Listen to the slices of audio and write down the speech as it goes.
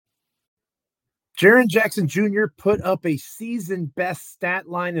Jaren Jackson Jr. put up a season-best stat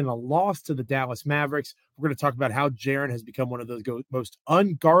line in a loss to the Dallas Mavericks. We're going to talk about how Jaren has become one of the most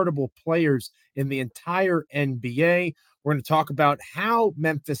unguardable players in the entire NBA. We're going to talk about how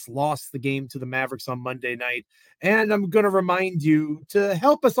Memphis lost the game to the Mavericks on Monday night. And I'm going to remind you, to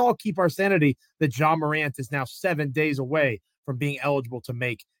help us all keep our sanity, that Ja Morant is now 7 days away from being eligible to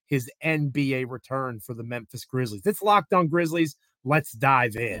make his NBA return for the Memphis Grizzlies. It's Locked On Grizzlies. Let's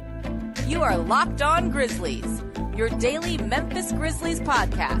dive in. You are Locked On Grizzlies, your daily Memphis Grizzlies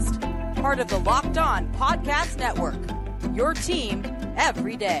podcast, part of the Locked On Podcast Network, your team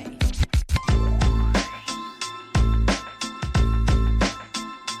every day.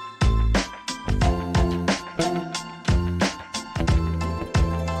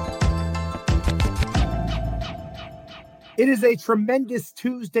 It is a tremendous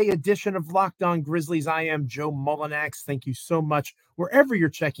Tuesday edition of Locked On Grizzlies. I am Joe Mullinax. Thank you so much wherever you're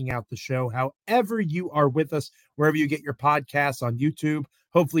checking out the show, however you are with us, wherever you get your podcasts on YouTube.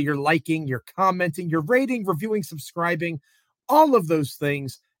 Hopefully you're liking, you're commenting, you're rating, reviewing, subscribing, all of those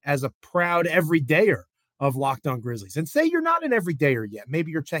things as a proud everydayer of Locked On Grizzlies. And say you're not an everydayer yet.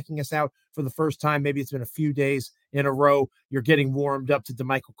 Maybe you're checking us out for the first time. Maybe it's been a few days in a row. You're getting warmed up to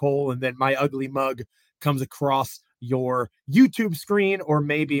DeMichael Cole, and then my ugly mug comes across your YouTube screen, or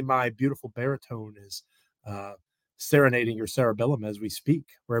maybe my beautiful baritone is serenading your cerebellum as we speak,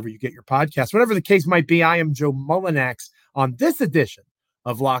 wherever you get your podcast. Whatever the case might be, I am Joe Mullinax on this edition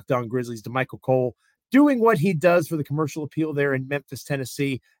of Locked On Grizzlies. DeMichael Cole doing what he does for the commercial appeal there in Memphis,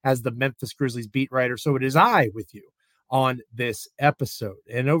 Tennessee, as the Memphis Grizzlies beat writer. So it is I with you on this episode.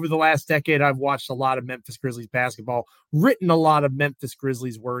 And over the last decade, I've watched a lot of Memphis Grizzlies basketball, written a lot of Memphis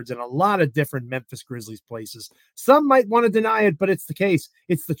Grizzlies words in a lot of different Memphis Grizzlies places. Some might want to deny it, but it's the case.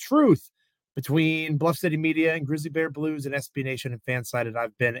 It's the truth. Between Bluff City Media and Grizzly Bear Blues and SB Nation and Fansided,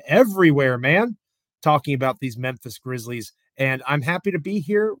 I've been everywhere, man, talking about these Memphis Grizzlies. And I'm happy to be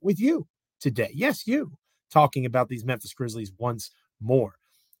here with you today. Yes, you, talking about these Memphis Grizzlies once more.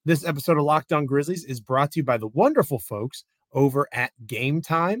 This episode of Locked On Grizzlies is brought to you by the wonderful folks over at Game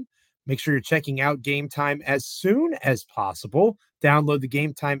Time. Make sure you're checking out Game Time as soon as possible. Download the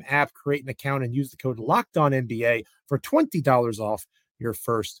Game Time app, create an account, and use the code LOCKEDONNBA for $20 off your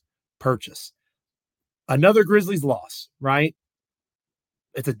first purchase. Another Grizzlies loss, right?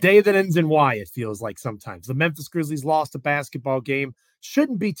 It's a day that ends in Y, it feels like sometimes. The Memphis Grizzlies lost a basketball game.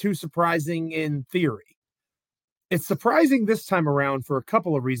 Shouldn't be too surprising in theory. It's surprising this time around for a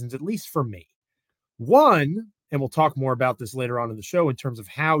couple of reasons, at least for me. One, and we'll talk more about this later on in the show in terms of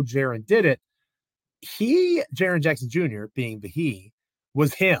how Jaren did it. Jaren Jackson Jr., being the he,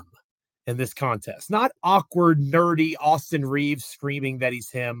 was him in this contest. Not awkward, nerdy Austin Reeves screaming that he's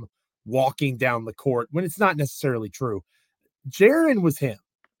him walking down the court when it's not necessarily true. Jaren was him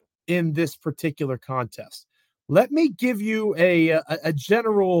in this particular contest. Let me give you a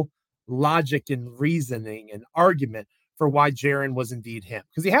general logic and reasoning and argument for why Jaren was indeed him.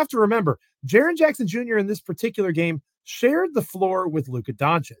 Because you have to remember, Jaren Jackson Jr. in this particular game shared the floor with Luka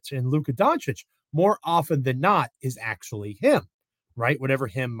Doncic. And Luka Doncic, more often than not, is actually him, right? Whatever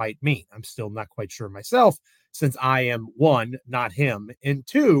him might mean. I'm still not quite sure myself, since I am, one, not him, and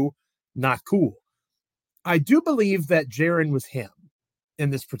two, not cool. I do believe that Jaren was him in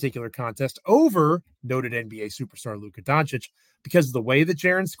this particular contest over noted NBA superstar Luka Doncic, because of the way that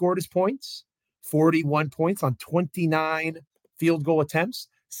Jaren scored his points. 41 points on 29 field goal attempts,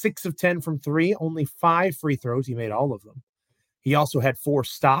 6 of 10 from three, only 5 free throws. He made all of them. He also had 4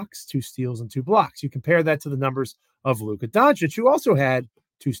 stocks, 2 steals, and 2 blocks. You compare that to the numbers of Luka Doncic, who also had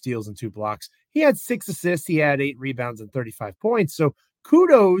 2 steals and 2 blocks. He had 6 assists, he had 8 rebounds and 35 points. So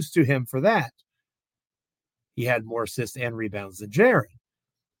kudos to him for that. He had more assists and rebounds than Jaren.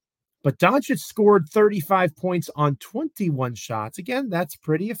 But Doncic scored 35 points on 21 shots. Again, that's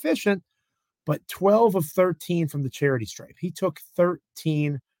pretty efficient, but 12 of 13 from the charity stripe. He took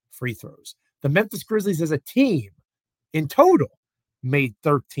 13 free throws. The Memphis Grizzlies as a team in total made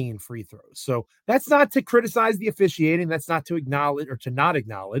 13 free throws. So that's not to criticize the officiating. That's not to acknowledge or to not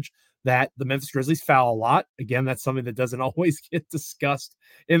acknowledge that the Memphis Grizzlies foul a lot. Again, that's something that doesn't always get discussed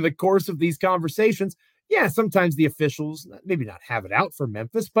in the course of these conversations. Yeah, sometimes the officials maybe not have it out for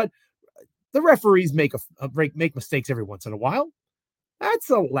Memphis, but the referees make mistakes every once in a while. That's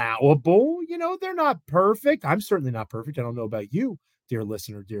allowable. You know, they're not perfect. I'm certainly not perfect. I don't know about you, dear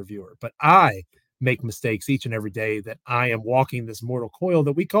listener, dear viewer, but I make mistakes each and every day that I am walking this mortal coil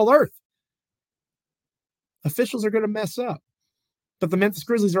that we call Earth. Officials are going to mess up. But the Memphis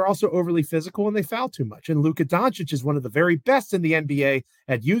Grizzlies are also overly physical and they foul too much. And Luka Doncic is one of the very best in the NBA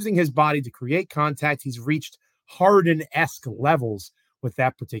at using his body to create contact. He's reached Harden-esque levels with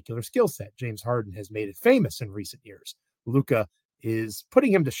that particular skill set. James Harden has made it famous in recent years. Luka is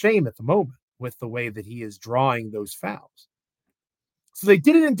putting him to shame at the moment with the way that he is drawing those fouls. So they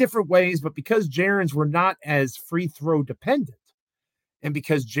did it in different ways, but because Jaren's were not as free throw dependent, and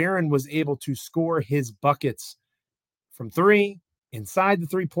because Jaren was able to score his buckets from three, inside the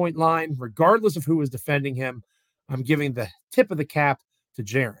three-point line, regardless of who was defending him, I'm giving the tip of the cap to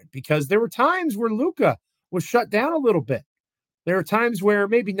Jaren, because there were times where Luka was shut down a little bit. There are times where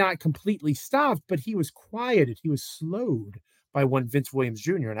maybe not completely stopped, but he was quieted. He was slowed by one Vince Williams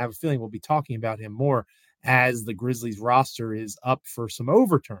Jr., and I have a feeling we'll be talking about him more as the Grizzlies roster is up for some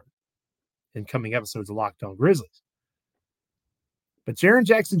overturn in coming episodes of Locked On Grizzlies. But Jaren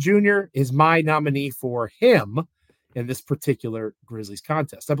Jackson Jr. is my nominee for him in this particular Grizzlies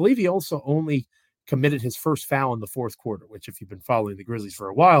contest. I believe he also only committed his first foul in the fourth quarter, which if you've been following the Grizzlies for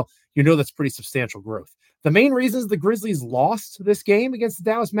a while, you know that's pretty substantial growth. The main reasons the Grizzlies lost this game against the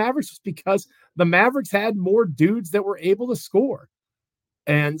Dallas Mavericks was because the Mavericks had more dudes that were able to score.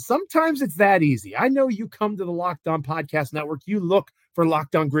 And sometimes it's that easy. I know you come to the Locked On Podcast Network, you look for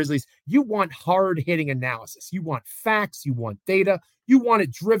Locked On Grizzlies, you want hard-hitting analysis. You want facts, you want data, you want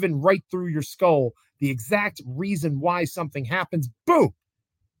it driven right through your skull, the exact reason why something happens. Boom!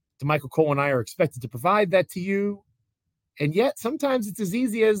 DeMichael Cole and I are expected to provide that to you. And yet, sometimes it's as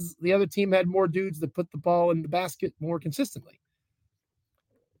easy as the other team had more dudes that put the ball in the basket more consistently.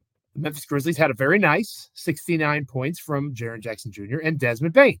 The Memphis Grizzlies had a very nice 69 points from Jaren Jackson Jr. and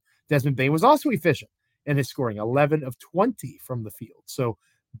Desmond Bane. Desmond Bane was also efficient in his scoring, 11 of 20 from the field. So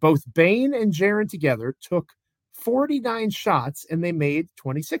both Bane and Jaren together took 49 shots, and they made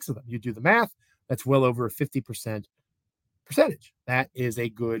 26 of them. You do the math, that's well over a 50% percentage. That is a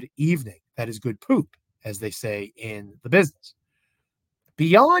good evening. That is good poop, as they say in the business.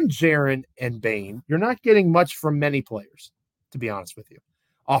 Beyond Jaren and Bane, you're not getting much from many players, to be honest with you.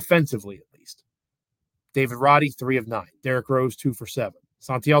 Offensively, at least. David Roddy, 3 of 9. Derrick Rose, 2 for 7.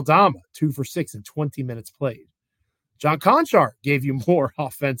 Santi Aldama, 2 for 6 in 20 minutes played. John Conchar gave you more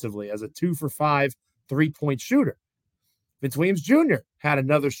offensively as a 2 for 5 3-point shooter. Vince Williams Jr. had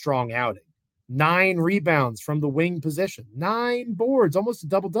another strong outing. 9 rebounds from the wing position. 9 boards, almost a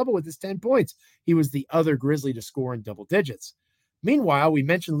double-double with his 10 points. He was the other Grizzly to score in double digits. Meanwhile, we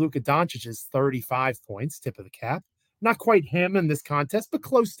mentioned Luka Doncic's 35 points, tip of the cap. Not quite him in this contest, but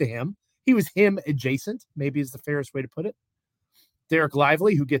close to him. He was him adjacent, maybe is the fairest way to put it. Derek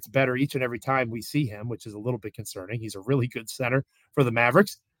Lively, who gets better each and every time we see him, which is a little bit concerning. He's a really good center for the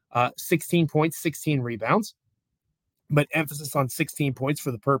Mavericks. 16 points, 16 rebounds. But emphasis on 16 points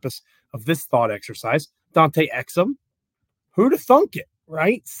for the purpose of this thought exercise. Dante Exum, who'd have thunk it,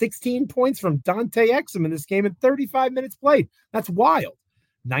 right? 16 points from Dante Exum in this game in 35 minutes played. That's wild.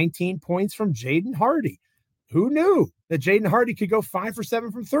 19 points from Jaden Hardy. Who knew that Jaden Hardy could go 5 for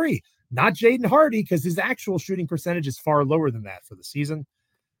 7 from 3? Not Jaden Hardy, because his actual shooting percentage is far lower than that for the season.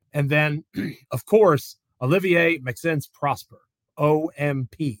 And then, of course, Olivier Maxence Prosper,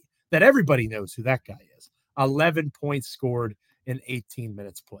 OMP, that everybody knows who that guy is. 11 points scored in 18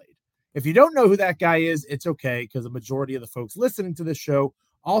 minutes played. If you don't know who that guy is, it's okay, because the majority of the folks listening to this show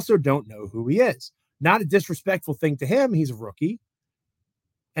also don't know who he is. Not a disrespectful thing to him. He's a rookie,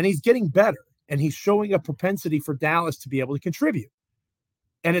 and he's getting better. And he's showing a propensity for Dallas to be able to contribute.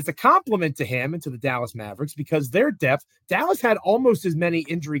 And it's a compliment to him and to the Dallas Mavericks because their depth, Dallas had almost as many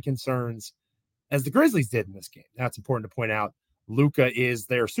injury concerns as the Grizzlies did in this game. Now, it's important to point out Luka is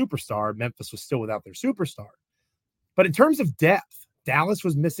their superstar. Memphis was still without their superstar. But in terms of depth, Dallas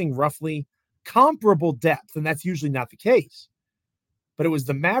was missing roughly comparable depth, and that's usually not the case. But it was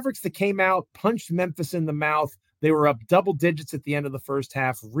the Mavericks that came out, punched Memphis in the mouth. They were up double digits at the end of the first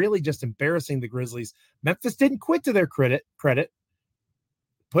half, really just embarrassing the Grizzlies. Memphis didn't quit to their credit,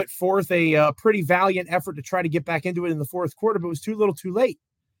 put forth a pretty valiant effort to try to get back into it in the fourth quarter, but it was too little too late.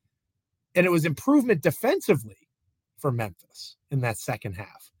 And it was improvement defensively for Memphis in that second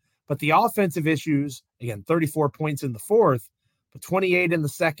half. But the offensive issues, again, 34 points in the fourth, but 28 in the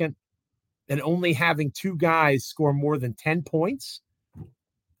second, and only having 2 guys score more than 10 points,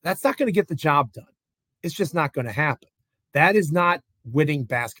 that's not going to get the job done. It's just not going to happen. That is not winning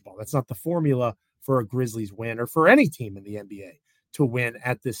basketball. That's not the formula for a Grizzlies win or for any team in the NBA to win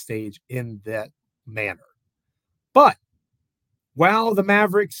at this stage in that manner. But while the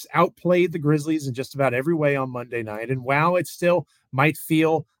Mavericks outplayed the Grizzlies in just about every way on Monday night, and while it still might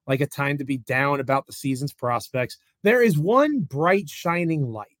feel like a time to be down about the season's prospects, there is one bright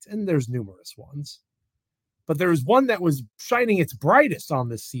shining light, and there's numerous ones. But there is one that was shining its brightest on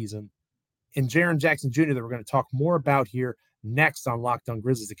this season in Jaren Jackson Jr. that we're going to talk more about here next on Locked On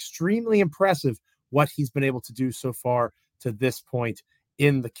Grizzlies. Extremely impressive what he's been able to do so far to this point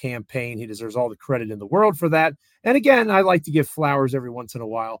in the campaign. He deserves all the credit in the world for that. And again, I like to give flowers every once in a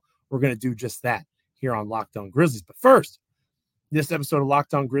while. We're going to do just that here on Locked On Grizzlies. But first, this episode of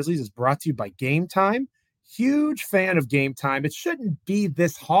Locked On Grizzlies is brought to you by Game Time. Huge fan of Game Time. It shouldn't be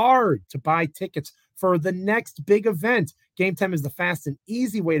this hard to buy tickets for the next big event. Game Time is the fast and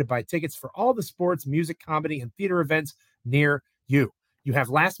easy way to buy tickets for all the sports, music, comedy, and theater events near you. You have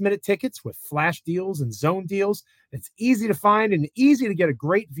last-minute tickets with flash deals and zone deals. It's easy to find and easy to get a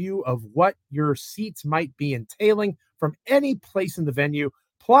great view of what your seats might be entailing from any place in the venue.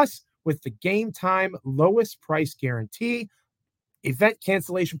 Plus, with the Game Time lowest price guarantee, event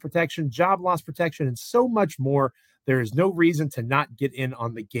cancellation protection, job loss protection, and so much more, there is no reason to not get in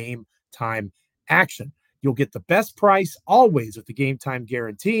on the Game Time action. You'll get the best price always with the Game Time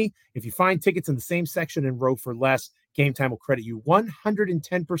guarantee. If you find tickets in the same section and row for less, Game Time will credit you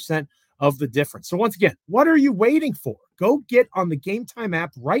 110% of the difference. So once again, what are you waiting for? Go get on the Game Time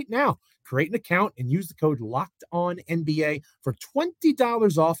app right now. Create an account and use the code LOCKEDONNBA for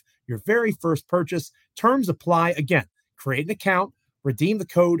 $20 off your very first purchase. Terms apply. Again, create an account, redeem the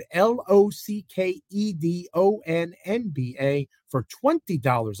code LOCKEDONNBA for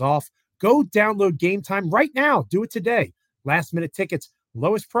 $20 off. Go download Game Time right now. Do it today. Last minute tickets,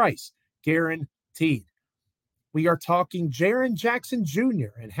 lowest price, guaranteed. We are talking Jaren Jackson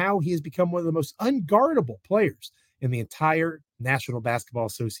Jr. and how he has become one of the most unguardable players in the entire National Basketball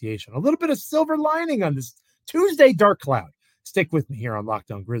Association. A little bit of silver lining on this Tuesday dark cloud. Stick with me here on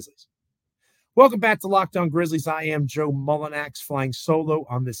Locked On Grizzlies. Welcome back to Locked On Grizzlies. I am Joe Mullinax, flying solo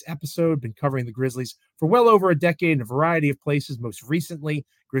on this episode. Been covering the Grizzlies for well over a decade in a variety of places, most recently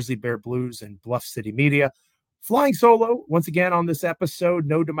Grizzly Bear Blues and Bluff City Media. Flying solo once again on this episode.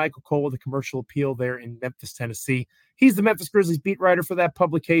 No to Michael Cole with the commercial appeal there in Memphis, Tennessee. He's the Memphis Grizzlies beat writer for that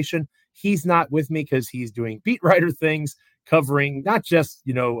publication. He's not with me because he's doing beat writer things, covering not just,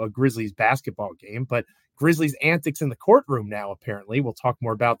 a Grizzlies basketball game, but Grizzlies antics in the courtroom now, apparently. We'll talk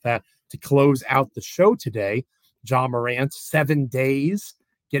more about that to close out the show today. Ja Morant, 7 days,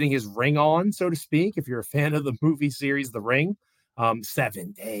 getting his ring on, so to speak. If you're a fan of the movie series, The Ring,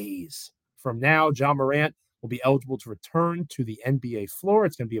 7 days from now, Ja Morant will be eligible to return to the NBA floor.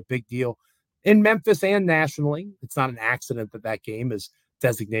 It's going to be a big deal in Memphis and nationally. It's not an accident that that game is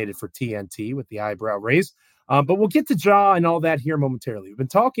designated for TNT with the eyebrow raise. But we'll get to Ja and all that here momentarily. We've been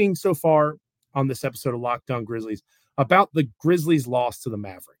talking so far on this episode of Locked On Grizzlies about the Grizzlies' loss to the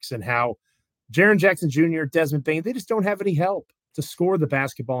Mavericks and how Jaren Jackson Jr., Desmond, Bane, they just don't have any help to score the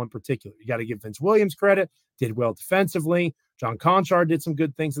basketball in particular. You got to give Vince Williams credit, did well defensively. John Conchar did some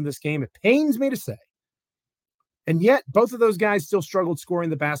good things in this game. It pains me to say. And yet, both of those guys still struggled scoring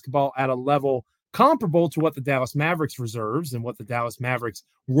the basketball at a level comparable to what the Dallas Mavericks reserves and what the Dallas Mavericks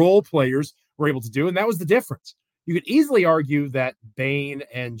role players were able to do. And that was the difference. You could easily argue that Bane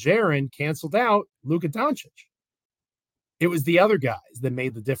and Jaren canceled out Luka Doncic. It was the other guys that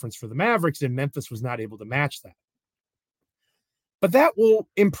made the difference for the Mavericks, and Memphis was not able to match that. But that will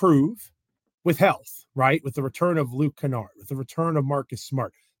improve with health, right? With the return of Luke Kennard, with the return of Marcus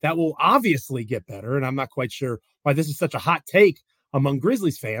Smart. That will obviously get better, and I'm not quite sure why this is such a hot take among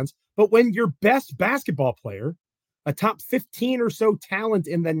Grizzlies fans. But when your best basketball player, a top 15 or so talent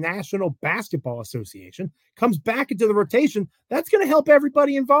in the National Basketball Association, comes back into the rotation, that's going to help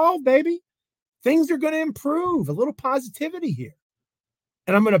everybody involved, baby. Things are going to improve. A little positivity here.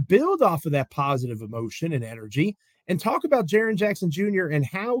 And I'm going to build off of that positive emotion and energy and talk about Jaren Jackson Jr. and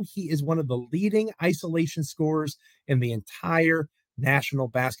how he is one of the leading isolation scorers in the entire National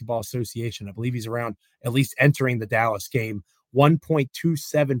Basketball Association. I believe he's around, at least entering the Dallas game,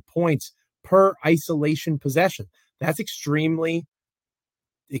 1.27 points per isolation possession. That's extremely,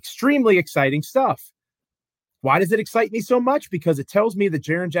 extremely exciting stuff. Why does it excite me so much? Because it tells me that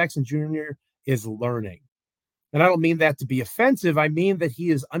Jaren Jackson Jr. is learning. And I don't mean that to be offensive. I mean that he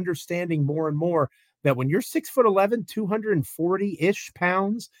is understanding more and more that when you're 6'11", 240-ish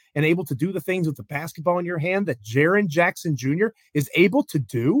pounds and able to do the things with the basketball in your hand that Jaren Jackson Jr. is able to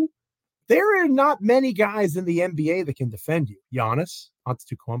do, there are not many guys in the NBA that can defend you. Giannis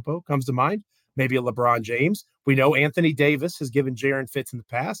Antetokounmpo comes to mind. Maybe a LeBron James. We know Anthony Davis has given Jaren fits in the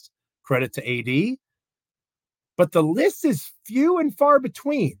past. Credit to AD. But the list is few and far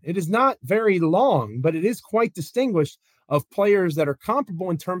between. It is not very long, but it is quite distinguished of players that are comparable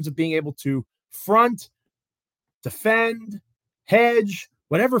in terms of being able to front, defend, hedge,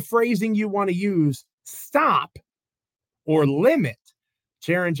 whatever phrasing you want to use, stop or limit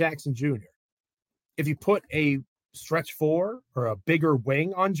Jaren Jackson Jr. If you put a stretch four or a bigger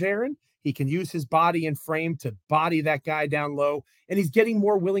wing on Jaren, he can use his body and frame to body that guy down low, and he's getting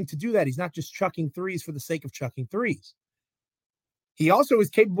more willing to do that. He's not just chucking threes for the sake of chucking threes. He also is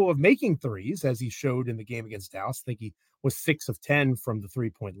capable of making threes, as he showed in the game against Dallas. I think he was 6 of 10 from the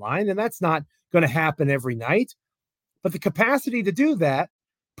three-point line, and that's not going to happen every night. But the capacity to do that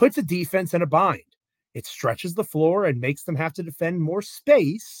puts a defense in a bind. It stretches the floor and makes them have to defend more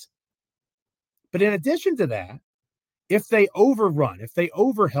space. But in addition to that, if they overrun, if they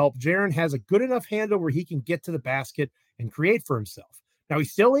overhelp, Jaren has a good enough handle where he can get to the basket and create for himself. Now,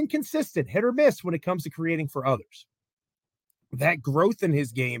 he's still inconsistent, hit or miss when it comes to creating for others. That growth in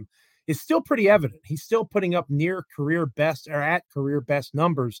his game is still pretty evident. He's still putting up near career best or at career best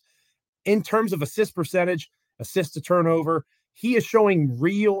numbers in terms of assist percentage, assist to turnover. He is showing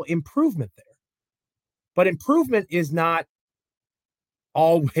real improvement there. But improvement is not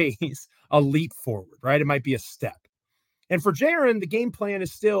always a leap forward, right? It might be a step. And for Jaren, the game plan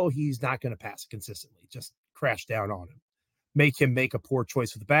is still he's not going to pass it consistently. Just crash down on him. Make him make a poor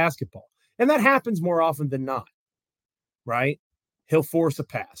choice with the basketball. And that happens more often than not, right? He'll force a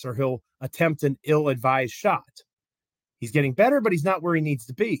pass or he'll attempt an ill-advised shot. He's getting better, but he's not where he needs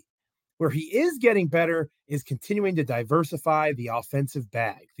to be. Where he is getting better is continuing to diversify the offensive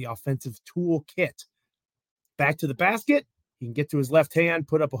bag, the offensive tool kit. Back to the basket, he can get to his left hand,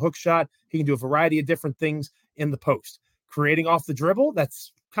 put up a hook shot. He can do a variety of different things in the post. Creating off the dribble,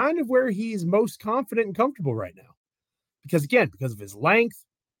 that's kind of where he's most confident and comfortable right now. Because again, because of his length,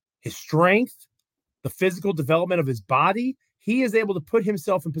 his strength, the physical development of his body, he is able to put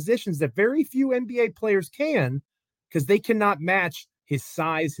himself in positions that very few NBA players can, because they cannot match his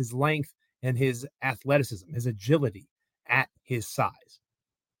size, his length, and his athleticism, his agility at his size.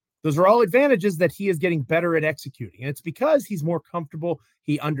 Those are all advantages that he is getting better at executing. And it's because he's more comfortable.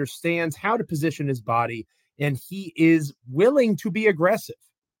 He understands how to position his body, and he is willing to be aggressive.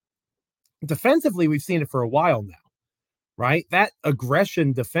 Defensively, we've seen it for a while now, right? That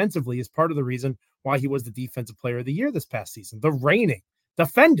aggression defensively is part of the reason why he was the Defensive Player of the Year this past season. The reigning,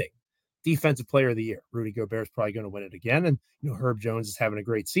 defending Defensive Player of the Year. Rudy Gobert is probably going to win it again. And, Herb Jones is having a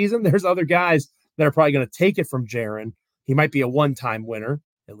great season. There's other guys that are probably going to take it from Jaren. He might be a one-time winner,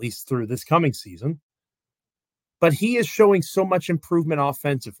 at least through this coming season. But he is showing so much improvement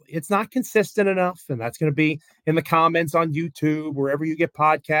offensively. It's not consistent enough, and that's going to be in the comments on YouTube, wherever you get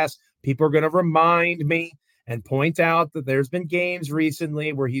podcasts. People are going to remind me and point out that there's been games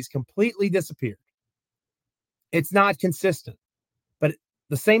recently where he's completely disappeared. It's not consistent. But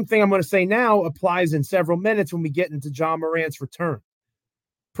the same thing I'm going to say now applies in several minutes when we get into Ja Morant's return.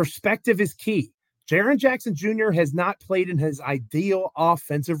 Perspective is key. Jaren Jackson Jr. has not played in his ideal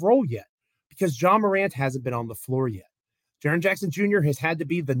offensive role yet because Ja Morant hasn't been on the floor yet. Jaren Jackson Jr. has had to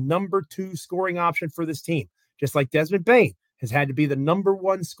be the number 2 scoring option for this team, just like Desmond Bane has had to be the number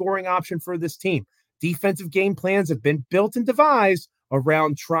 1 scoring option for this team. Defensive game plans have been built and devised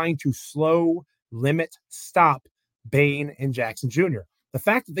around trying to slow, limit, stop Bane and Jackson Jr. The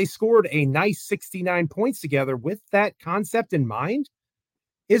fact that they scored a nice 69 points together with that concept in mind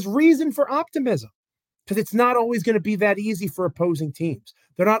is reason for optimism, because it's not always going to be that easy for opposing teams.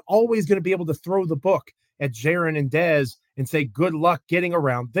 They're not always going to be able to throw the book at Jaren and Dez and say, good luck getting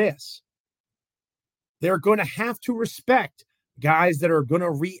around this. They're going to have to respect guys that are going to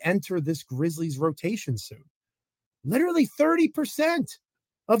re-enter this Grizzlies rotation soon. Literally 30%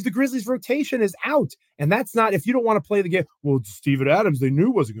 of the Grizzlies rotation is out. And that's not, if you don't want to play the game, well, Steven Adams, they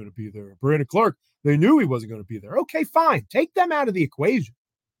knew wasn't going to be there. Brandon Clark, they knew he wasn't going to be there. Okay, fine. Take them out of the equation.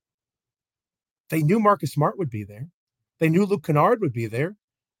 They knew Marcus Smart would be there. They knew Luke Kennard would be there.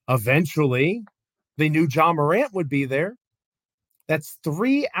 Eventually, they knew Ja Morant would be there. That's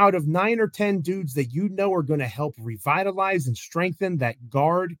 3 out of 9 or 10 dudes that you know are going to help revitalize and strengthen that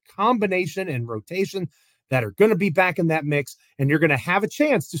guard combination and rotation that are going to be back in that mix. And you're going to have a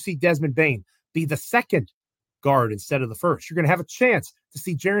chance to see Desmond Bane be the second guard instead of the first. You're going to have a chance to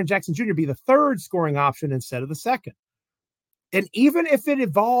see Jaren Jackson Jr. be the third scoring option instead of the second. And even if it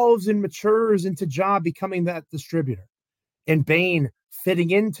evolves and matures into Ja becoming that distributor and Bane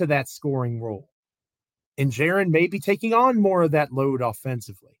fitting into that scoring role, and Jaren may be taking on more of that load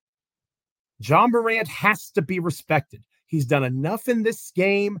offensively, Ja Morant has to be respected. He's done enough in this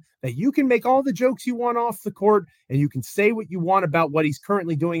game that you can make all the jokes you want off the court, and you can say what you want about what he's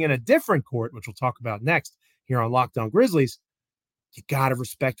currently doing in a different court, which we'll talk about next here on Locked On Grizzlies. You got to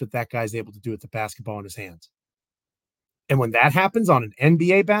respect what that guy's able to do with the basketball in his hands. And when that happens on an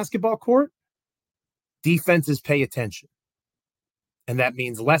NBA basketball court, defenses pay attention. And that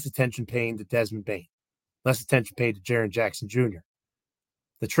means less attention paying to Desmond Bane, less attention paid to Jaren Jackson Jr.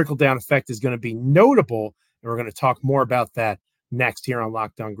 The trickle-down effect is going to be notable, and we're going to talk more about that next here on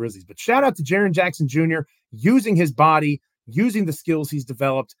Locked On Grizzlies. But shout out to Jaren Jackson Jr. using his body, using the skills he's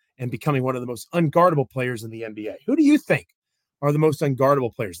developed, and becoming one of the most unguardable players in the NBA. Who do you think are the most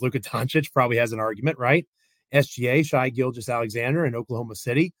unguardable players? Luka Doncic probably has an argument, right? SGA, Shai Gilgeous-Alexander in Oklahoma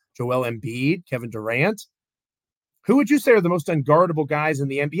City, Joel Embiid, Kevin Durant. Who would you say are the most unguardable guys in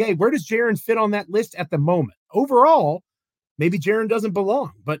the NBA? Where does Jaren fit on that list at the moment? Overall, maybe Jaren doesn't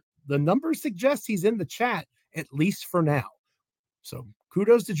belong, but the numbers suggest he's in the chat, at least for now. So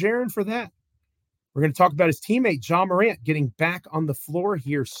kudos to Jaren for that. We're going to talk about his teammate, Ja Morant, getting back on the floor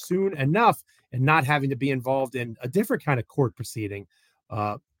here soon enough and not having to be involved in a different kind of court proceeding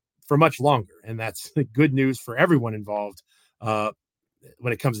for much longer. And that's good news for everyone involved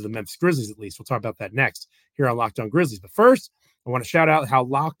when it comes to the Memphis Grizzlies, at least. We'll talk about that next here on Locked On Grizzlies. But first, I want to shout out how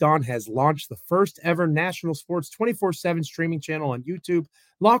Locked On has launched the first ever national sports 24/7 streaming channel on YouTube.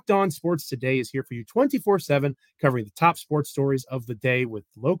 Locked On Sports Today is here for you 24/7, covering the top sports stories of the day with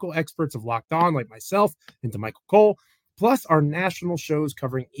local experts of Locked On, like myself and Michael Cole, plus our national shows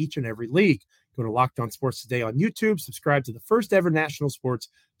covering each and every league. Go to Locked On Sports Today on YouTube, subscribe to the first ever national sports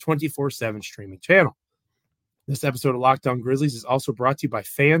 24/7 streaming channel. This episode of Locked On Grizzlies is also brought to you by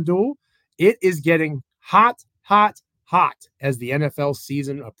FanDuel. It is getting hot as the NFL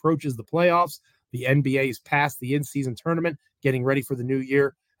season approaches the playoffs. The NBA is past the in-season tournament, getting ready for the new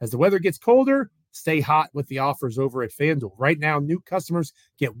year. As the weather gets colder, stay hot with the offers over at FanDuel. Right now, new customers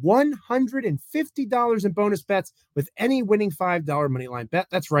get $150 in bonus bets with any winning $5 moneyline bet.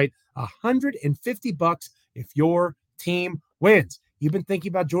 That's right, $150 if your team wins. You've been thinking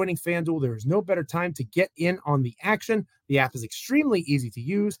about joining FanDuel. There is no better time to get in on the action. The app is extremely easy to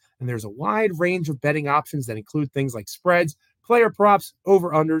use, and there's a wide range of betting options that include things like spreads, player props,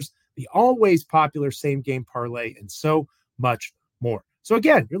 over-unders, the always popular same-game parlay, and so much more. So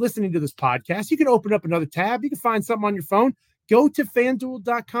again, you're listening to this podcast. You can open up another tab. You can find something on your phone. Go to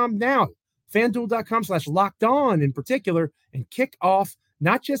FanDuel.com now. FanDuel.com/LockedOn in particular, and kick off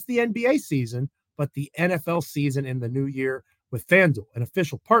not just the NBA season, but the NFL season in the new year with FanDuel, an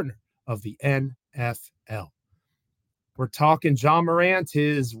official partner of the NFL. We're talking Ja Morant,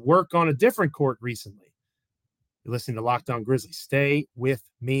 his work on a different court recently. You're listening to Locked On Grizzlies. Stay with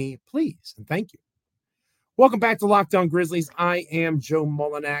me, please, and thank you. Welcome back to Locked On Grizzlies. I am Joe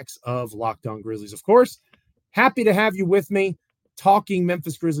Mullinax of Locked On Grizzlies, of course. Happy to have you with me talking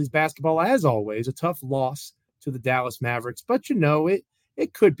Memphis Grizzlies basketball. As always, a tough loss to the Dallas Mavericks, but you know, it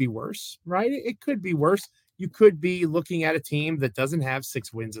could be worse, right? It could be worse. You could be looking at a team that doesn't have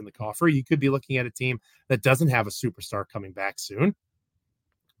 6 wins in the coffer. You could be looking at a team that doesn't have a superstar coming back soon.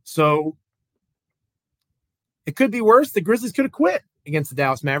 So it could be worse. The Grizzlies could have quit against the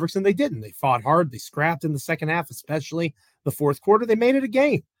Dallas Mavericks, and they didn't. They fought hard. They scrapped in the second half, especially the fourth quarter. They made it a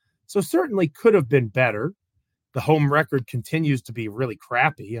game. So certainly could have been better. The home record continues to be really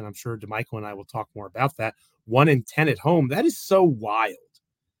crappy, and I'm sure DeMichael and I will talk more about that. 1-10 at home. That is so wild.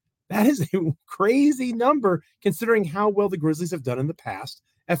 That is a crazy number considering how well the Grizzlies have done in the past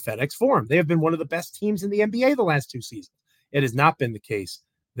at FedEx Forum. They have been one of the best teams in the NBA the last 2 seasons. It has not been the case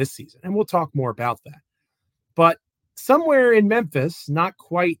this season, and we'll talk more about that. But somewhere in Memphis, not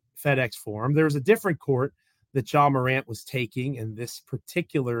quite FedEx Forum, there was a different court that Ja Morant was taking in this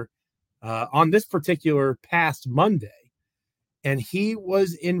particular on this particular past Monday, and he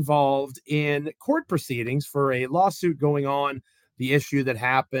was involved in court proceedings for a lawsuit going on. The issue that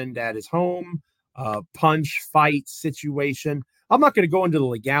happened at his home, punch fight situation. I'm not going to go into the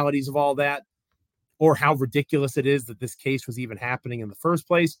legalities of all that or how ridiculous it is that this case was even happening in the first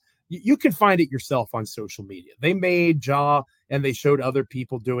place. You can find it yourself on social media. They made Ja and they showed other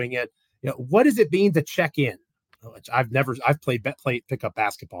people doing it. You know, what does it mean to check in? I've played pickup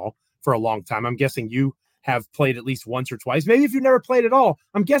basketball for a long time. I'm guessing you have played at least once or twice. Maybe if you've never played at all,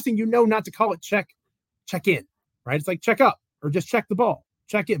 I'm guessing you know not to call it check in, right? It's like check up. Or just check the ball,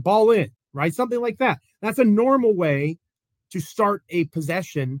 check it, ball in, right? Something like that. That's a normal way to start a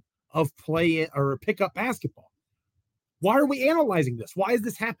possession of play or pickup basketball. Why are we analyzing this? Why is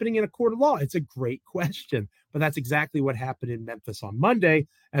this happening in a court of law? It's a great question, but that's exactly what happened in Memphis on Monday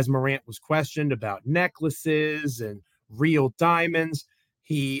as Morant was questioned about necklaces and real diamonds.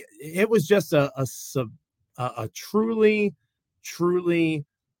 It was just a truly, truly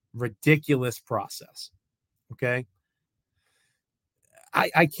ridiculous process. Okay.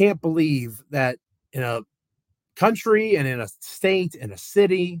 I can't believe that in a country and in a state and a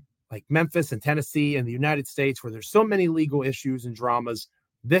city like Memphis and Tennessee and the United States, where there's so many legal issues and dramas,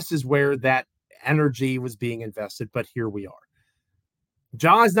 this is where that energy was being invested. But here we are.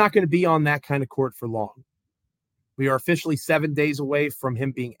 Ja is not going to be on that kind of court for long. We are officially 7 days away from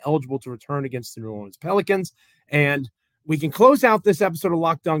him being eligible to return against the New Orleans Pelicans. And we can close out this episode of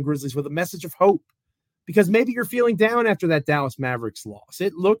Locked On Grizzlies with a message of hope. Because maybe you're feeling down after that Dallas Mavericks loss.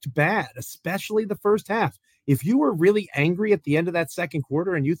 It looked bad, especially the first half. If you were really angry at the end of that second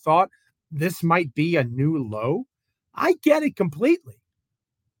quarter and you thought this might be a new low, I get it completely.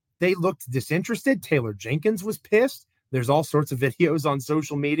 They looked disinterested. Taylor Jenkins was pissed. There's all sorts of videos on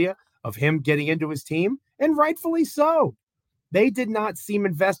social media of him getting into his team, and rightfully so. They did not seem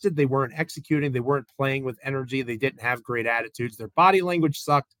invested. They weren't executing. They weren't playing with energy. They didn't have great attitudes. Their body language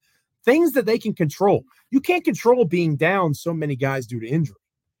sucked. Things that they can control. You can't control being down so many guys due to injury.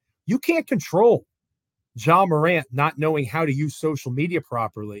 You can't control Ja Morant not knowing how to use social media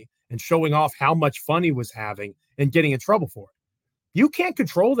properly and showing off how much fun he was having and getting in trouble for it. You can't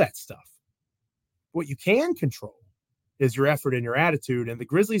control that stuff. What you can control is your effort and your attitude, and the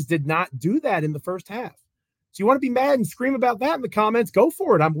Grizzlies did not do that in the first half. So you want to be mad and scream about that in the comments, go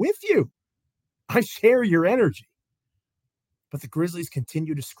for it. I'm with you. I share your energy. But the Grizzlies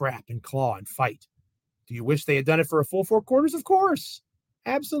continue to scrap and claw and fight. Do you wish they had done it for a full 4 quarters? Of course.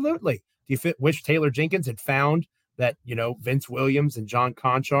 Absolutely. Do you wish Taylor Jenkins had found that, Vince Williams and John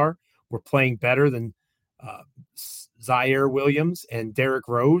Conchar were playing better than Zaire Williams and Derrick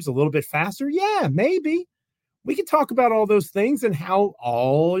Rose a little bit faster? Yeah, maybe. We can talk about all those things and how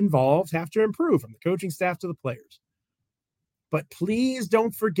all involved have to improve, from the coaching staff to the players. But please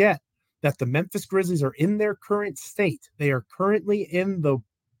don't forget that the Memphis Grizzlies are in their current state. They are currently in the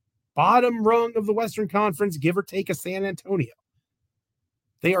bottom rung of the Western Conference, give or take a San Antonio.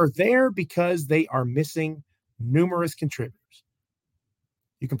 They are there because they are missing numerous contributors.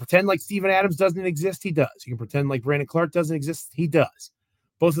 You can pretend like Steven Adams doesn't exist. He does. You can pretend like Brandon Clark doesn't exist. He does.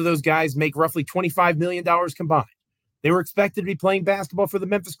 Both of those guys make roughly $25 million combined. They were expected to be playing basketball for the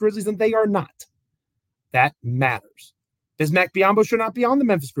Memphis Grizzlies, and they are not. That matters. Bismack Biyombo should not be on the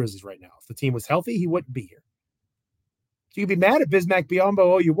Memphis Grizzlies right now. If the team was healthy, he wouldn't be here. So you can be mad at Bismack Biyombo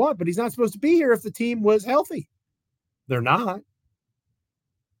all you want, but he's not supposed to be here if the team was healthy. They're not.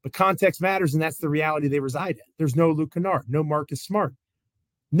 But context matters, and that's the reality they reside in. There's no Luke Kennard, no Marcus Smart.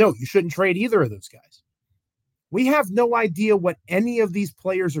 No, you shouldn't trade either of those guys. We have no idea what any of these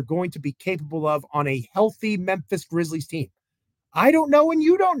players are going to be capable of on a healthy Memphis Grizzlies team. I don't know, and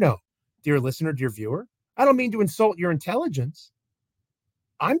you don't know, dear listener, dear viewer. I don't mean to insult your intelligence.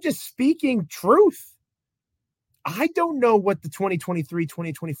 I'm just speaking truth. I don't know what the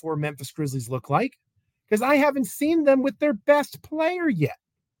 2023-2024 Memphis Grizzlies look like because I haven't seen them with their best player yet.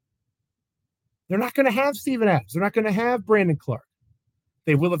 They're not going to have Steven Adams. They're not going to have Brandon Clark.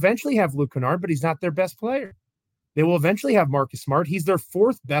 They will eventually have Luke Kennard, but he's not their best player. They will eventually have Marcus Smart. He's their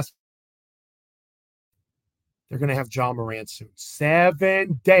 4th best. They're going to have Ja Morant soon.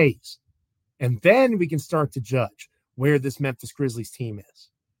 7 days. And then we can start to judge where this Memphis Grizzlies team is.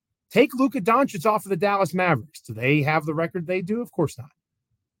 Take Luka Doncic off of the Dallas Mavericks. Do they have the record they do? Of course not.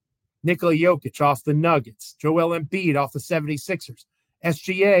 Nikola Jokic off the Nuggets. Joel Embiid off the 76ers.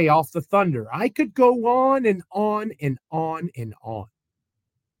 SGA off the Thunder. I could go on and on and on and on.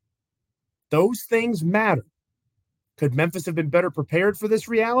 Those things matter. Could Memphis have been better prepared for this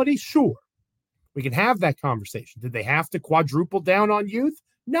reality? Sure. We can have that conversation. Did they have to quadruple down on youth?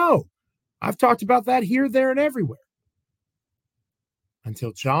 No. I've talked about that here, there, and everywhere.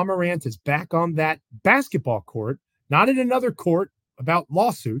 Until Ja Morant is back on that basketball court, not in another court about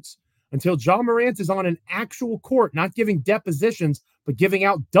lawsuits, until Ja Morant is on an actual court, not giving depositions, but giving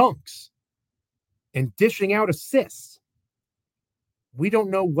out dunks and dishing out assists. We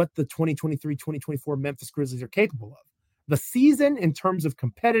don't know what the 2023-2024 Memphis Grizzlies are capable of. The season, in terms of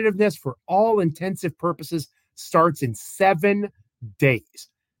competitiveness, for all intensive purposes, starts in 7 days.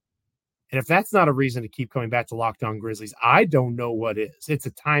 And if that's not a reason to keep coming back to Locked On Grizzlies, I don't know what is. It's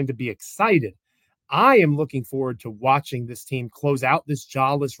a time to be excited. I am looking forward to watching this team close out this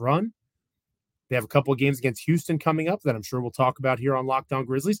jawless run. They have a couple of games against Houston coming up that I'm sure we'll talk about here on Locked On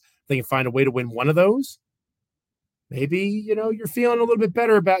Grizzlies. If they can find a way to win one of those, maybe, you're feeling a little bit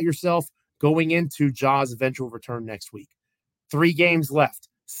better about yourself going into Ja's eventual return next week. 3 games left,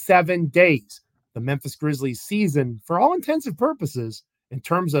 7 days. The Memphis Grizzlies season, for all intensive purposes, in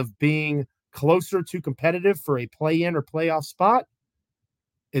terms of being closer to competitive for a play-in or playoff spot,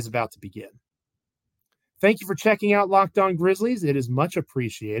 is about to begin. Thank you for checking out Locked On Grizzlies. It is much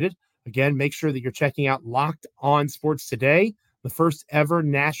appreciated. Again, make sure that you're checking out Locked On Sports Today, the first ever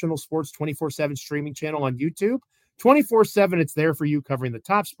national sports 24/7 streaming channel on YouTube. 24/7, it's there for you, covering the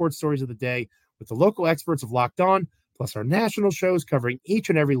top sports stories of the day with the local experts of Locked On, plus our national shows covering each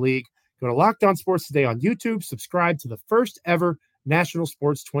and every league. Go to Locked On Sports Today on YouTube. Subscribe to the first ever national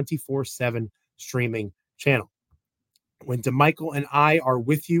sports 24/7 streaming channel. When DeMichael and I are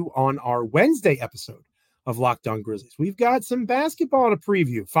with you on our Wednesday episode of Locked On Grizzlies, we've got some basketball to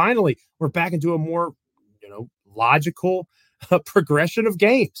preview. Finally, we're back into a more, logical progression of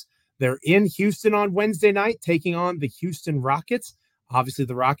games. They're in Houston on Wednesday night, taking on the Houston Rockets. Obviously,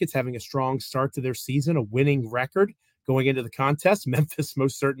 the Rockets having a strong start to their season, a winning record going into the contest. Memphis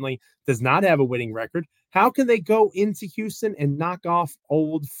most certainly does not have a winning record. How can they go into Houston and knock off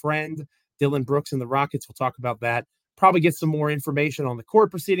old friend Dylan Brooks and the Rockets? We'll talk about that. Probably get some more information on the court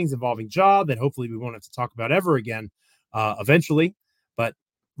proceedings involving Ja that hopefully we won't have to talk about ever again eventually. But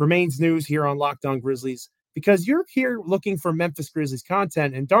remains news here on Locked On Grizzlies, because you're here looking for Memphis Grizzlies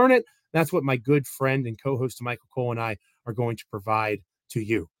content, and darn it, that's what my good friend and co-host Michael Cole and I are going to provide to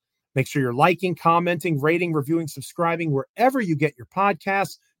you. Make sure you're liking, commenting, rating, reviewing, subscribing wherever you get your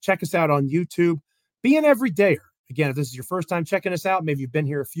podcasts. Check us out on YouTube. Be an everydayer. Again, if this is your first time checking us out, maybe you've been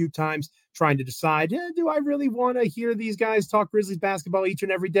here a few times trying to decide, do I really want to hear these guys talk Grizzlies basketball each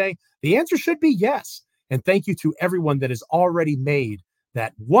and every day? The answer should be yes. And thank you to everyone that has already made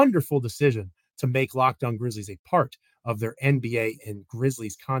that wonderful decision to make Locked On Grizzlies a part of their NBA and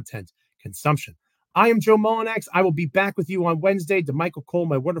Grizzlies content consumption. I am Joe Mullinax. I will be back with you on Wednesday. DeMichael Cole,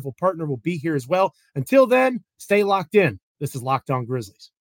 my wonderful partner, will be here as well. Until then, stay locked in. This is Locked On Grizzlies.